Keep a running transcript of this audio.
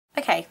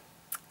Okay,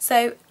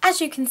 so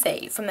as you can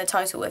see from the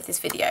title of this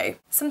video,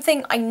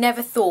 something I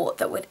never thought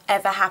that would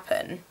ever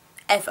happen,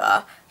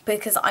 ever,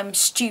 because I'm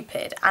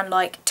stupid and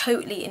like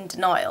totally in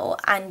denial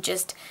and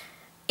just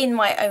in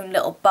my own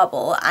little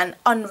bubble and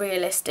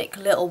unrealistic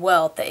little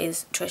world that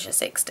is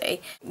xxx.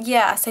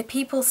 Yeah, so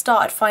people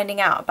started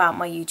finding out about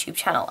my YouTube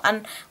channel,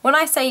 and when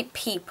I say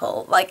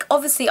people, like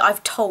obviously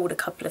I've told a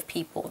couple of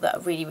people that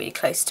are really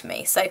close to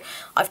me. So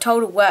I've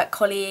told a work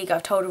colleague,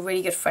 I've told a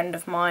really good friend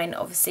of mine,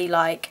 obviously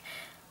like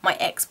my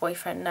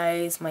ex-boyfriend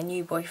knows, my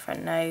new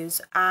boyfriend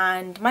knows,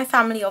 and my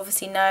family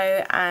obviously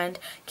know, and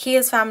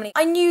Kia's family.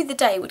 I knew the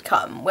day would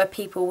come where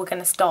people were going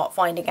to start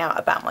finding out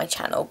about my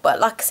channel, but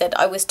like I said,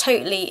 I was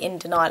totally in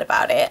denial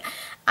about it,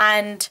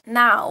 and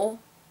now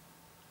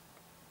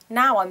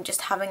I'm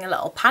just having a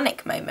little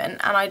panic moment,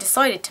 and I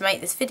decided to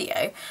make this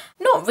video,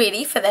 not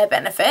really for their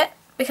benefit,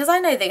 because I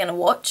know they're going to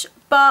watch,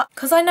 but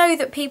because I know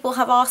that people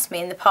have asked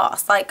me in the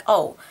past, like,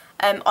 oh,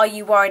 are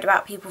you worried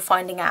about people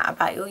finding out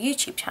about your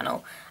YouTube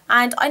channel?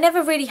 And I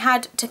never really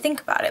had to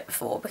think about it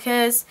before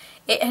because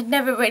it had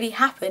never really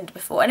happened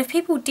before. And if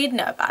people did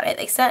know about it,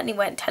 they certainly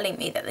weren't telling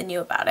me that they knew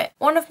about it.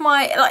 One of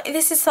my, like,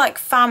 this is like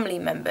family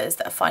members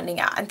that are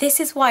finding out. And this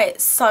is why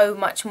it's so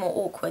much more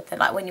awkward than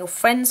like when your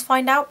friends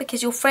find out,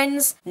 because your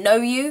friends know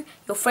you.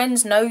 Your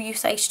friends know you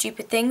say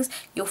stupid things.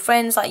 Your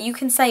friends, like, you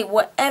can say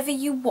whatever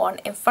you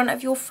want in front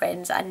of your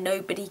friends and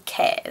nobody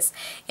cares.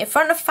 In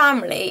front of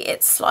family,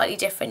 it's slightly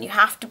different. You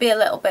have to be a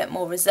little bit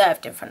more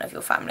reserved in front of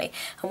your family.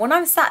 And when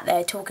I'm sat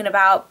there talking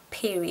about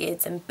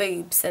periods and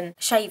boobs and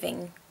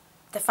shaving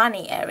the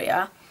fanny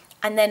area,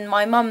 and then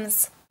my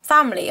mum's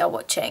family are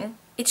watching,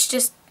 it's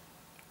just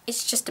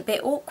a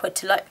bit awkward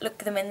to like look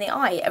them in the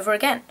eye ever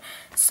again.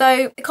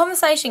 So the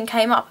conversation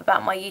came up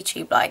about my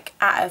YouTube like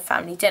at a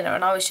family dinner,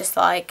 and I was just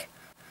like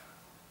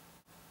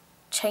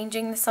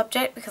changing the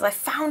subject because I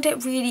found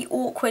it really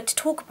awkward to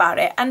talk about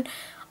it. And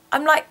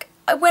I'm like,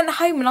 I went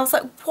home and I was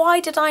like,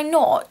 why did I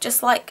not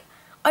just like,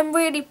 I'm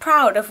really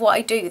proud of what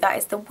I do. That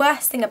is the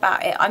worst thing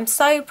about it. I'm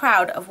so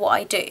proud of what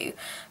I do.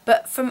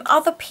 But from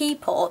other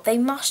people, they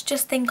must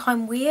just think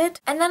I'm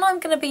weird. And then I'm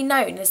going to be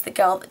known as the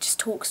girl that just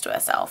talks to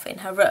herself in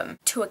her room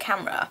to a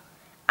camera.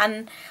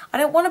 And I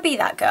don't want to be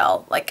that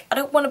girl. Like, I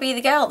don't want to be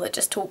the girl that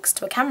just talks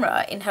to a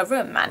camera in her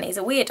room and is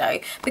a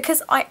weirdo,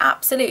 because I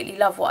absolutely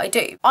love what I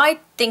do. I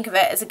think of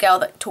it as a girl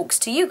that talks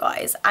to you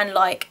guys, and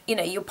like, you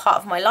know, you're part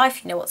of my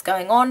life, you know what's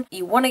going on,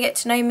 you want to get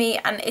to know me,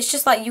 and it's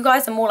just like you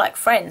guys are more like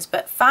friends.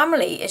 But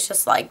family is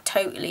just like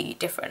totally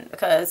different,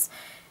 because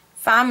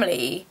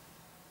family,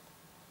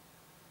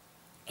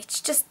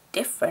 it's just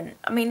different.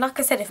 I mean, like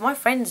I said, if my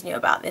friends knew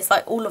about this,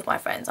 like all of my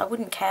friends, I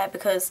wouldn't care,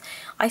 because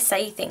I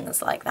say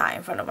things like that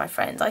in front of my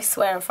friends. I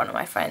swear in front of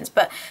my friends.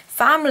 But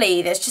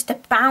family, there's just a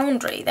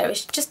boundary. There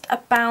is just a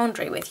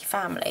boundary with your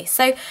family.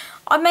 So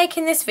I'm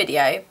making this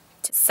video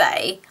to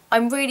say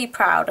I'm really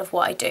proud of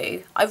what I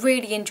do. I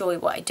really enjoy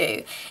what I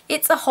do.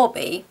 It's a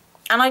hobby.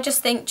 And I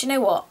just think, do you know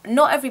what?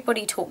 Not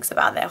everybody talks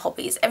about their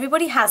hobbies.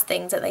 Everybody has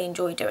things that they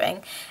enjoy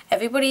doing.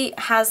 Everybody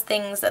has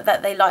things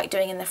that they like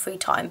doing in their free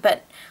time.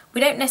 But we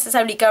don't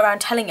necessarily go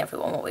around telling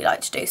everyone what we like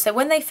to do. So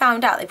when they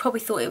found out, they probably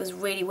thought it was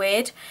really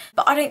weird.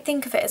 But I don't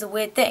think of it as a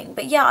weird thing.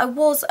 But yeah, I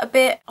was a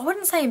bit, I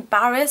wouldn't say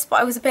embarrassed,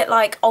 but I was a bit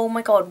like, oh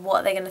my God,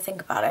 what are they going to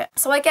think about it?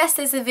 So I guess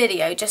there's a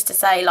video just to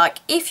say, like,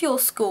 if your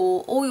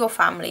school or your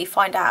family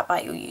find out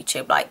about your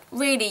YouTube, like,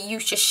 really, you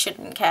just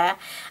shouldn't care.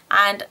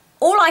 And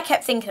all I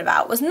kept thinking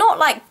about was not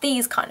like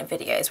these kind of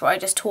videos where I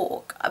just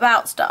talk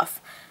about stuff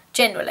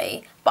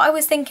generally, but I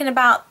was thinking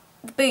about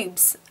the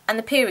boobs and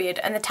the period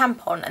and the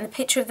tampon and the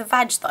picture of the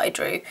vag that I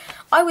drew.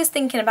 I was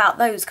thinking about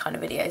those kind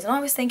of videos, and I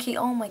was thinking,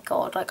 oh my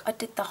God, like I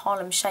did the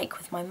Harlem Shake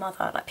with my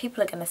mother, like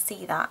people are going to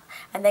see that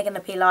and they're going to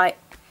be like,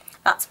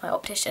 that's my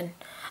optician.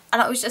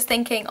 And I was just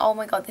thinking, oh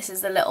my God, this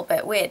is a little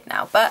bit weird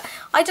now. But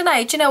I don't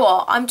know, do you know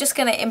what? I'm just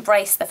going to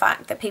embrace the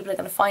fact that people are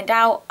going to find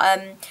out.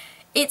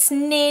 It's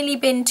nearly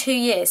been 2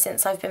 years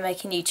since I've been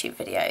making YouTube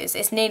videos.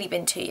 It's nearly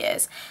been 2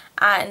 years.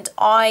 And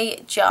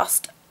I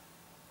just,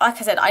 like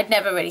I said, I'd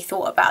never really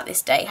thought about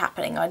this day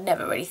happening. I'd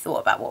never really thought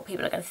about what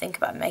people are going to think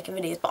about making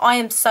videos. But I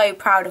am so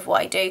proud of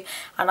what I do,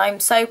 and I'm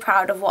so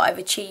proud of what I've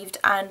achieved.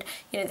 And,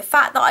 you know, the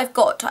fact that I've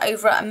got to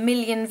over 1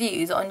 million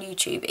views on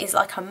YouTube is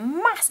like a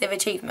massive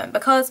achievement.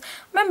 Because I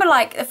remember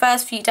like the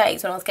first few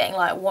days when I was getting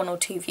like 1 or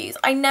 2 views,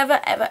 I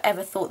never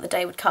ever thought the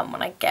day would come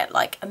when I get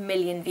like 1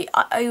 million views,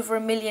 over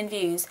 1 million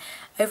views.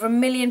 Over 1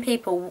 million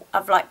people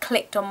have like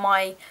clicked on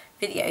my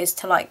videos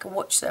to like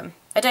watch them.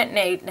 I don't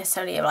know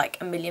necessarily like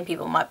 1 million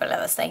people, might be like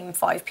the same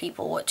 5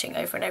 people watching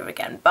over and over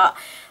again, but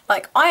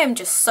like I am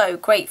just so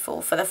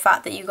grateful for the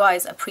fact that you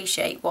guys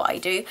appreciate what I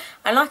do.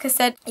 And like I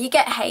said, you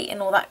get hate and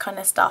all that kind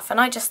of stuff,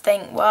 and I just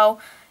think, well,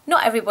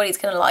 not everybody's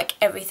gonna like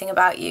everything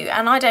about you,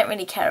 and I don't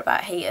really care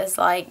about haters.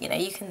 Like, you know,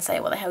 you can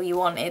say what the hell you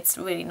want, it's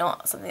really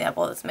not something that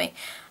bothers me.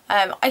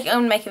 I'm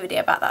going to make a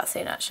video about that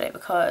soon actually,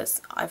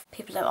 because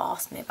people have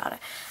asked me about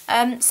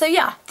it. So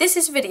yeah, this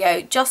is a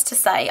video just to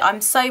say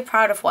I'm so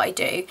proud of what I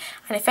do,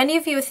 and if any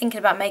of you are thinking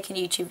about making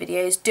YouTube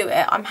videos, do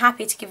it. I'm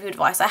happy to give you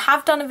advice. I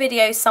have done a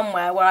video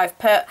somewhere where I've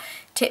put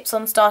tips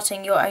on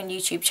starting your own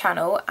YouTube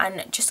channel,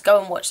 and just go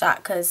and watch that,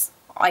 because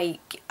I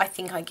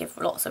think I give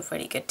lots of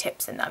really good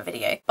tips in that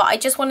video. But I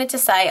just wanted to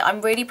say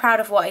I'm really proud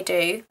of what I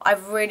do.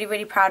 I'm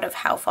really proud of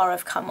how far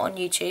I've come on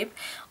YouTube.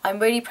 I'm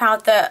really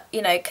proud that,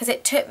 you know, because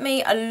it took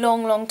me a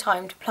long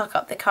time to pluck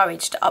up the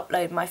courage to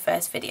upload my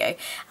first video.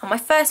 And my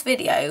first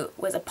video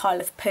was a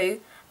pile of poo.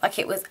 Like,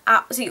 it was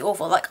absolutely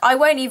awful. Like, I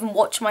won't even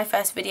watch my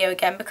first video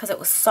again because it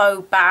was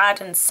so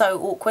bad and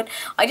so awkward.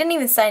 I didn't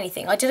even say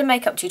anything. I did a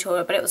makeup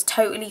tutorial, but it was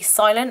totally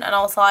silent, and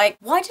I was like,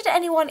 why did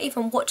anyone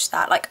even watch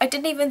that? Like, I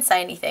didn't even say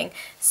anything.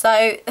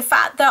 So the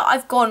fact that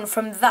I've gone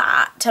from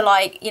that to,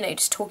 like, you know,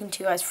 just talking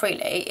to you guys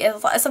freely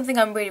is like something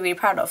I'm really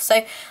proud of.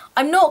 So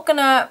I'm not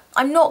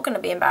gonna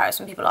be embarrassed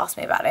when people ask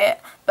me about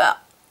it, but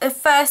the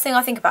first thing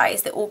I think about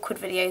is the awkward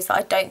videos that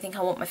I don't think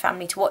I want my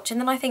family to watch, and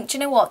then I think, do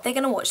you know what, they're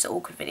going to watch the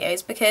awkward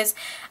videos because,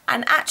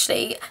 and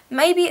actually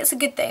maybe it's a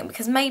good thing,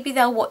 because maybe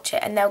they'll watch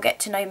it and they'll get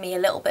to know me a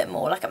little bit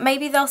more. Like,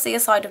 maybe they'll see a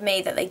side of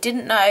me that they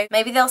didn't know,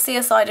 maybe they'll see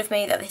a side of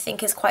me that they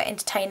think is quite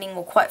entertaining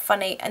or quite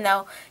funny, and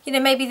they'll, you know,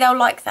 maybe they'll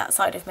like that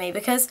side of me,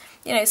 because,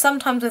 you know,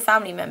 sometimes with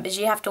family members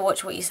you have to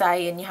watch what you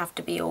say and you have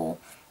to be all,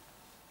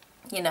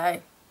 you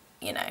know.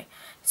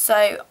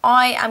 So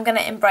I am going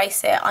to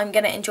embrace it. I'm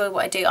going to enjoy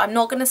what I do. I'm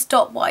not going to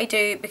stop what I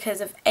do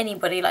because of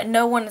anybody. Like,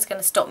 no one is going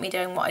to stop me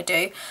doing what I do.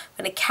 I'm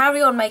going to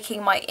carry on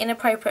making my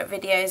inappropriate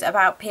videos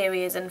about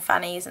periods and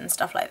fannies and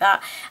stuff like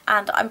that.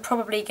 And I'm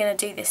probably going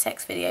to do this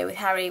sex video with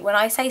Harry. When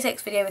I say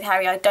sex video with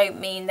Harry, I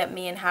don't mean that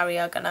me and Harry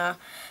are going to,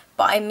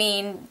 but I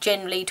mean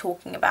generally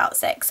talking about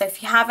sex. So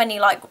if you have any,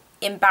 like,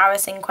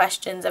 embarrassing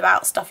questions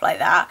about stuff like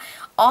that,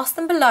 ask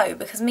them below,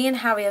 because me and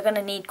Harry are going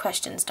to need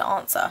questions to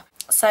answer.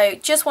 So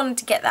just wanted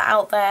to get that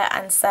out there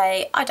and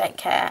say I don't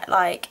care,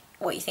 like,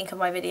 what you think of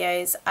my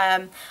videos.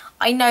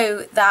 I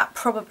know that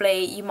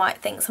probably you might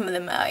think some of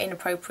them are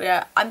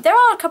inappropriate. There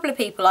are a couple of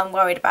people I'm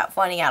worried about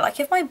finding out. Like,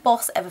 if my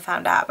boss ever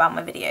found out about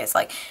my videos,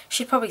 like,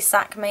 she'd probably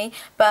sack me.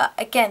 But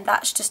again,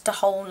 that's just a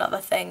whole nother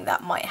thing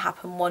that might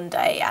happen one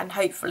day, and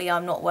hopefully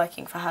I'm not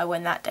working for her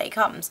when that day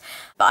comes.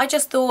 But I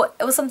just thought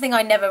it was something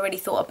I never really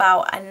thought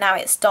about, and now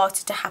it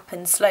started to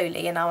happen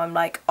slowly, and now I'm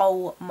like,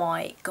 oh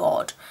my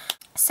god.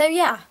 So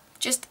yeah,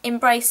 just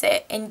embrace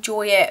it,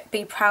 enjoy it,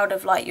 be proud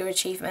of, like, your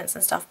achievements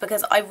and stuff,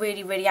 because I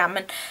really am.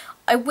 And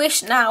I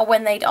wish now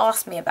when they'd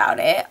asked me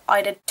about it,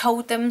 I'd have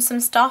told them some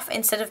stuff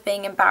instead of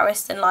being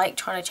embarrassed and, like,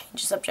 trying to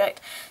change the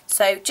subject.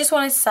 So just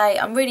wanted to say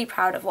I'm really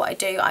proud of what I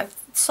do. I'm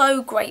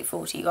so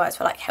grateful to you guys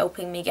for, like,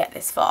 helping me get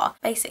this far.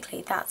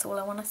 Basically, that's all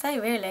I want to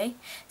say, really.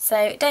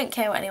 So don't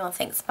care what anyone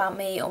thinks about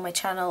me or my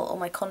channel or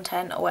my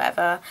content or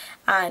whatever,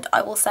 and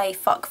I will say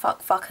fuck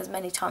as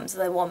many times as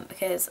I want,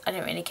 because I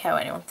don't really care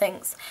what anyone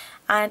thinks.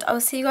 And I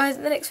will see you guys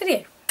in the next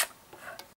video.